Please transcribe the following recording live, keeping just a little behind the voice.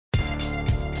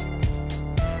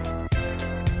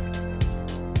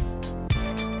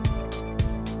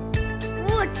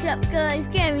What's up guys,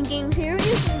 Gavin Games here.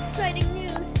 Here's some exciting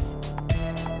news.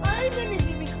 I'm going to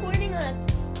be recording on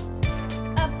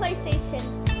a PlayStation.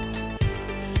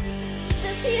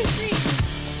 The PS3.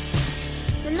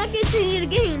 I'm not going to tell you the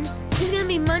game. It's going to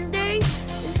be Monday.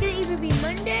 It's going to either be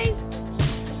Monday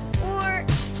or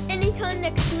anytime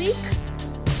next week.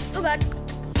 Oh god.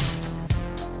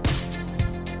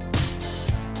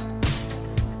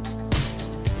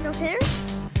 No hair?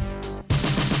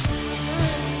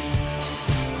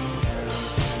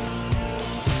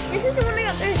 This is the one I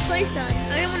got first place on.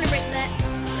 I don't want to break that. I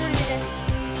want to do this.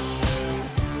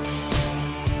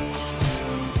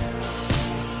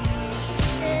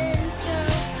 And so,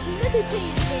 I'm going to play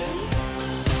the game.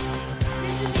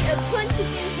 This is a bunch of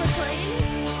games we're playing.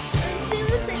 And soon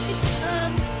once I fix the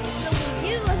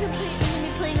Wii U, I'm going to be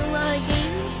playing a lot of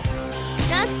games.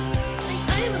 That's, like,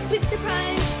 I have a big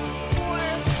surprise for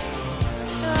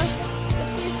the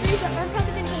PS3, but I'm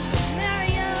probably going to play some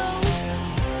Mario.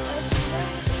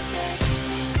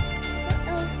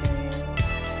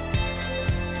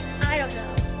 I don't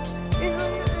know.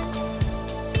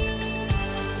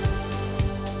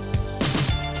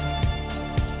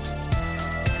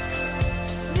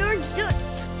 You're done.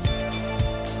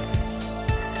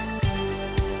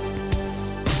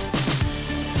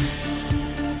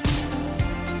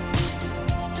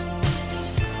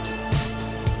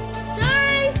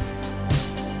 Sorry.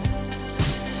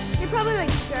 You're probably like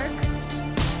a jerk.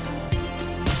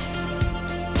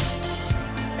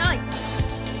 Die.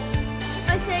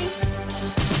 I'd say.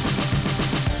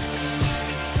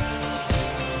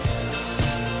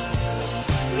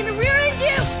 I'm gonna rear end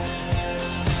you!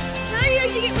 How do you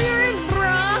like to get rear end,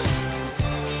 brah?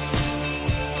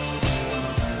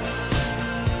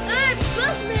 Hey,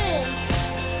 Busman!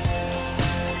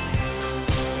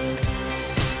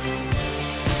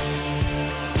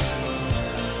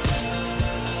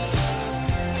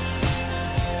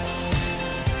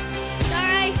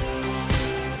 Sorry.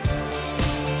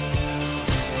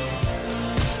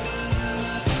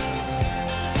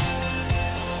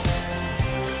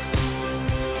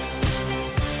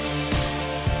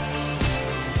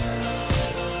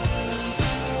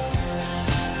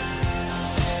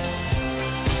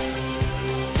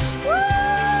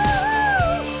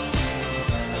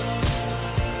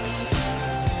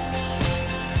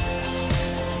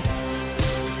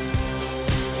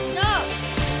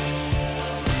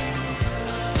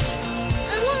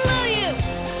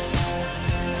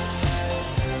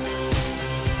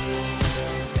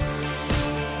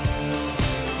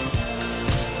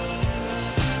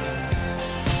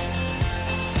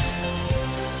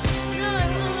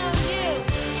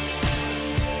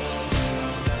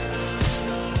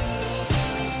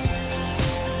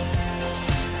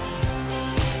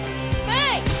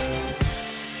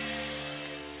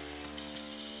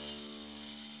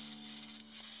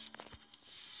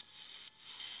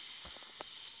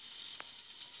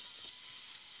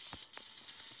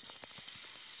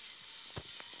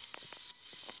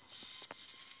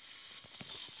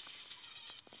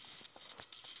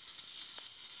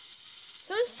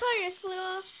 Those tires flew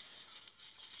off.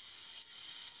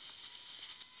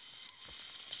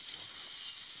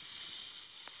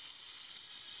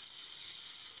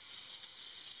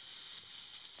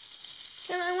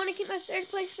 I want to keep my third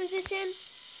place position.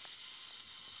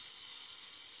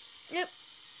 Yep.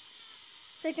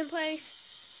 Second place.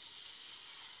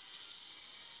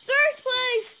 First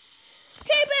place!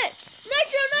 Keep it!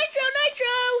 Nitro, Nitro,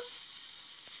 Nitro!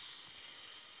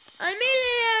 I made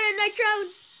it out of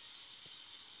Nitro.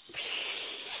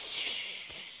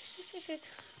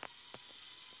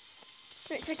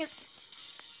 Wait a second.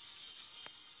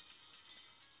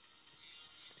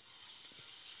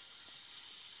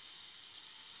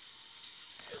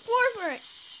 Four for it.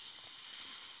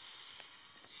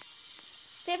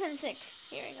 Fifth and sixth.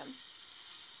 Here I come.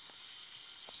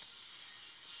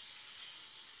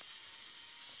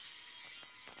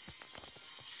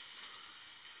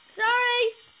 Sorry.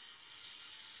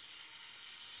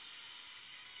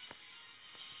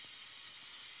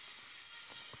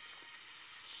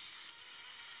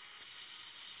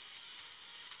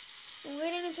 I'm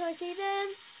waiting until I see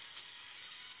them.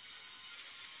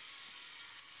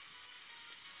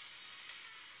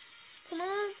 Come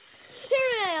on. Here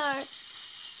they are.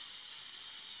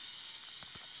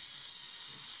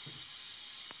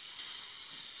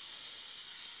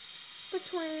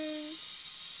 Between.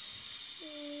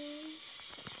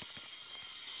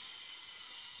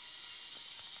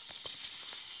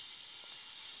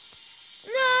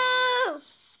 No!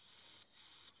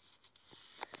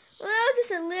 Well, that was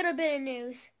just a little bit of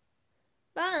news.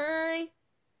 Bye.